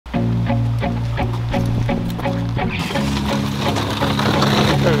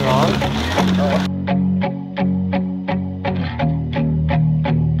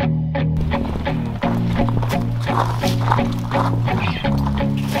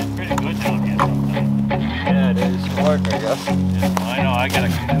us. Yeah, I know, I got a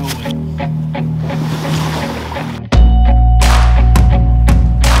canoe.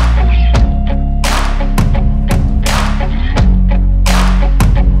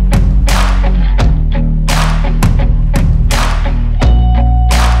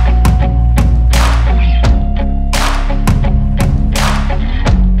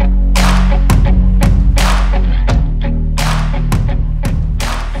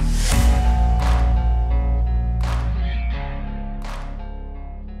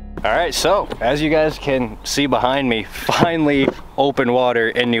 All right, so as you guys can see behind me, finally open water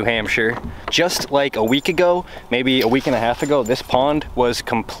in New Hampshire. Just like a week ago, maybe a week and a half ago, this pond was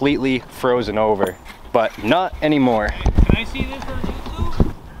completely frozen over, but not anymore. Can I see this on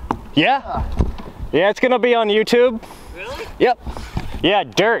YouTube? Yeah. Yeah, it's gonna be on YouTube. Really? Yep. Yeah,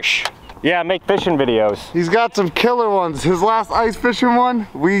 Dersch. Yeah, make fishing videos. He's got some killer ones. His last ice fishing one,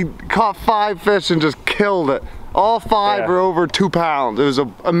 we caught 5 fish and just killed it. All 5 were over 2 pounds. It was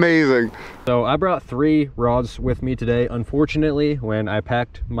amazing. So I brought 3 rods with me today. Unfortunately, when I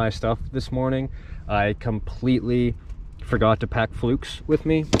packed my stuff this morning, I completely forgot to pack flukes with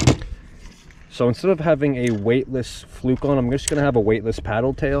me. So instead of having a weightless fluke on, I'm just gonna have a weightless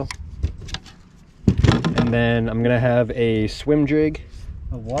paddle tail. And then I'm gonna have a swim jig.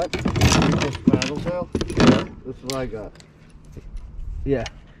 A what? Weightless paddle tail? Yeah. This is what I got. Yeah.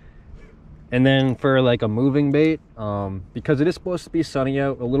 And then for like a moving bait, because it is supposed to be sunny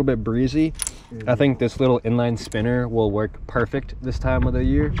out, a little bit breezy, I think this little inline spinner will work perfect this time of the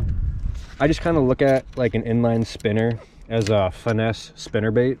year. I just kind of look at like an inline spinner as a finesse spinner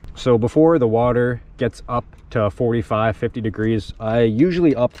bait. So before the water gets up to 45, 50 degrees, I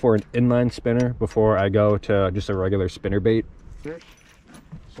usually opt for an inline spinner before I go to just a regular spinner bait.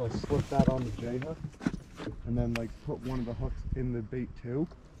 So I slip that on the J hook and then like put one of the hooks in the bait too.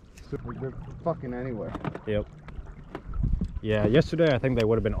 So they're fucking anywhere. Yep. Yeah, yesterday I think they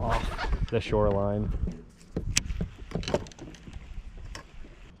would have been off the shoreline.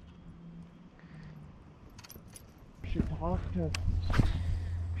 Should talk to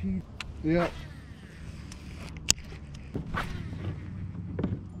Pete. Yeah.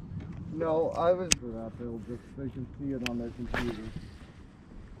 No, I was for that. They can see it on their computer.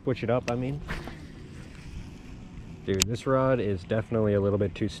 Switch it up, I mean. Dude, this rod is definitely a little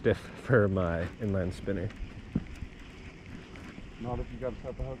bit too stiff for my inline spinner. Not if you got a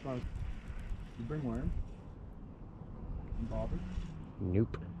type of hook on. You bring worms? Bobber?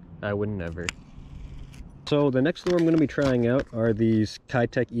 Nope, I would never. So the next lure I'm going to be trying out are these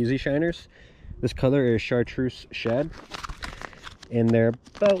Kitech Easy Shiners. This color is chartreuse shad, and they're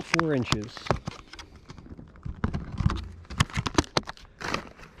about 4 inches.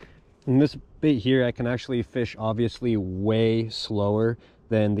 And this bait here, I can actually fish obviously way slower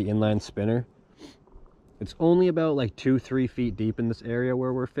than the inline spinner. It's only about like 2-3 feet deep in this area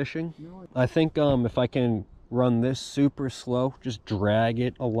where we're fishing. I think if I can run this super slow, just drag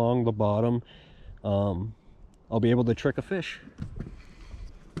it along the bottom, I'll be able to trick a fish.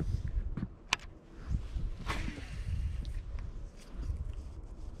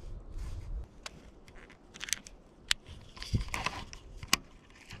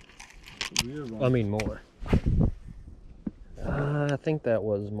 I mean more. I think that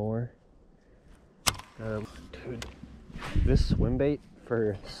was more. Dude, this swim bait,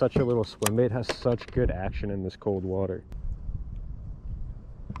 for such a little swim bait, has such good action in this cold water.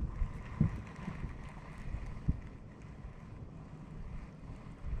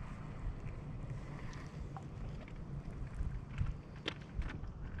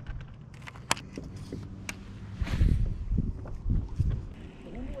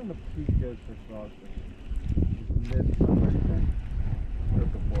 The peak is for sausage. Mid-summer, I think. Or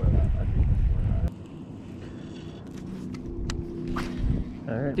before that. I think before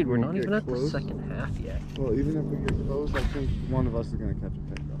that. Alright, dude, we're not even at close. the second half yet. Well, even if we get close, I think one of us is going to catch a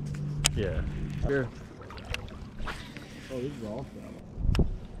pickup. Yeah. Sure. Oh, this is all shallow.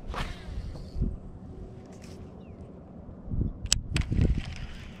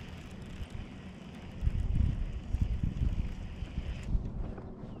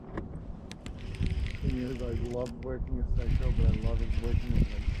 I love working with psycho, but I love it working with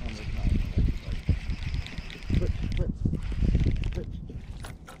like summertime.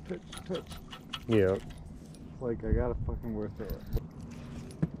 Twitch. Yeah. Like I gotta fucking work through it.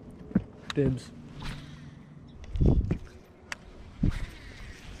 Dibs.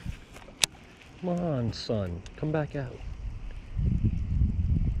 Come on, son. Come back out.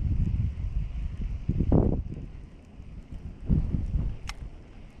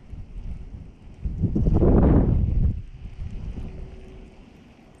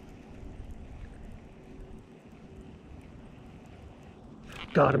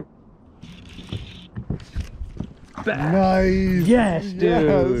 Got him. Back. Nice. Yes,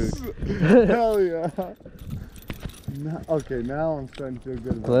 dude. Yes. Hell yeah. Okay, now I'm starting to feel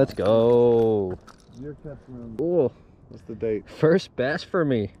good about Let's go. You're catching them. Cool. What's the date? First bass for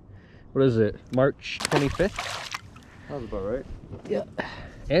me. What is it? March 25th? That's about right. Yeah.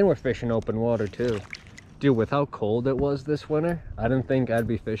 And we're fishing open water too. Dude, with how cold it was this winter, I didn't think I'd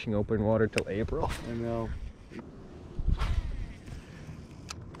be fishing open water till April. I know.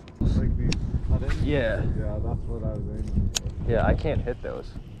 Like these cut in? Yeah. Yeah, that's what I was aiming for. Yeah, I can't hit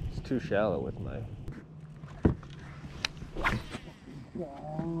those. It's too shallow with my...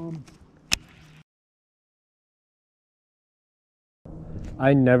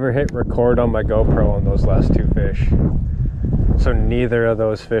 I never hit record on my GoPro on those last two fish. So neither of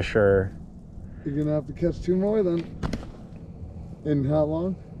those fish are... You're gonna have to catch 2 more then. In how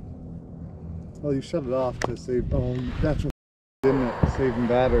long? Oh, you shut it off to save... Oh, that's what didn't it? Saving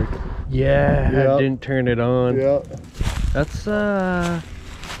battery. Yeah, Yep. I didn't turn it on. Yeah. That's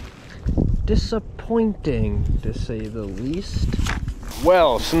disappointing, to say the least.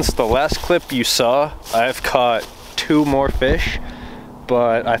 Well, since the last clip you saw, I've caught 2 more fish,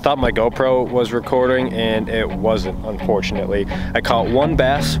 but I thought my GoPro was recording and it wasn't, unfortunately. I caught 1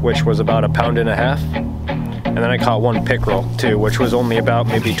 bass, which was about 1.5 pounds, and then I caught 1 pickerel too, which was only about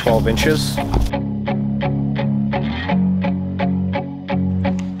maybe 12 inches.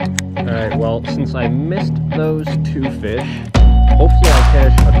 Alright, well, since I missed those 2 fish, hopefully I'll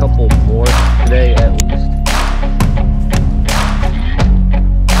catch a couple more today at least.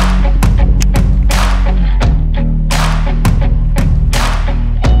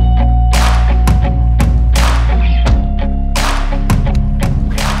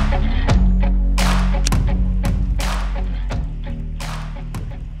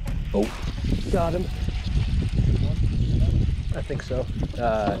 Oh, got him. I think so.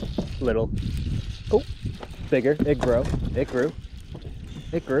 Little. Oh, bigger. It grew. It grew.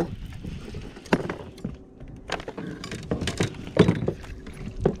 It grew.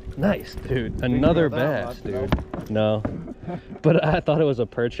 Nice, dude. Another bass, dude. No. But I thought it was a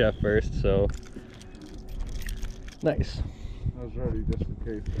perch at first, so. Nice. I was ready just in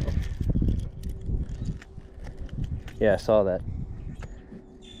case though. Yeah, I saw that.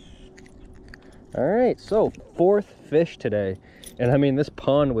 Alright, so 4th fish today. And I mean, this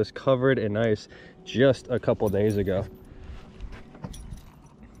pond was covered in ice just a couple days ago.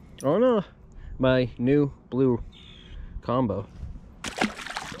 Oh no, my new blue combo.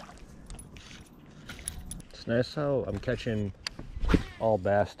 It's nice how I'm catching all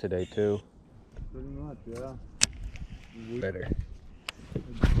bass today too. Pretty much, yeah. Better.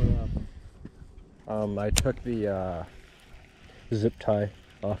 I took the zip tie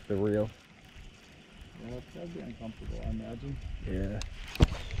off the reel. Yeah, it's gotta be uncomfortable, I imagine. Yeah.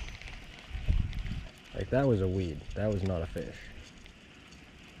 Like that was a weed. That was not a fish.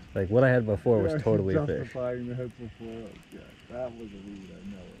 Like what I had before was totally a fish. Justifying the hit before. Yeah, that was a weed, I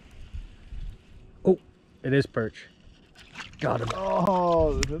know it. Oh, it is perch. Got him.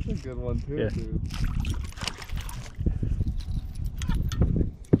 Oh, that's a good one too, Yeah. dude.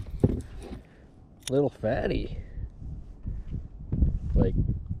 Little fatty. Like,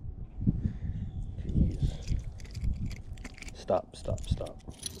 jeez. Stop, stop, stop.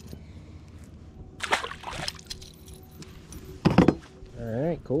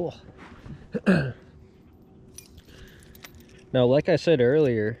 Alright, cool. Now, like I said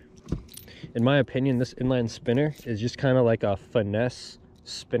earlier, in my opinion, this inline spinner is just kind of like a finesse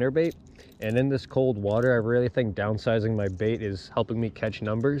spinnerbait. And in this cold water, I really think downsizing my bait is helping me catch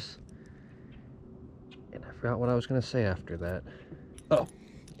numbers. And I forgot what I was going to say after that. Oh,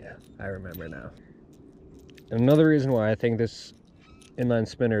 yeah, I remember now. And another reason why I think this inline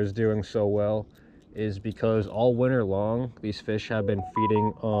spinner is doing so well is because all winter long, these fish have been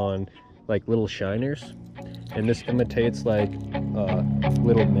feeding on like little shiners. And this imitates like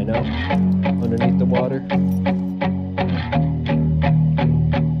little minnow underneath the water.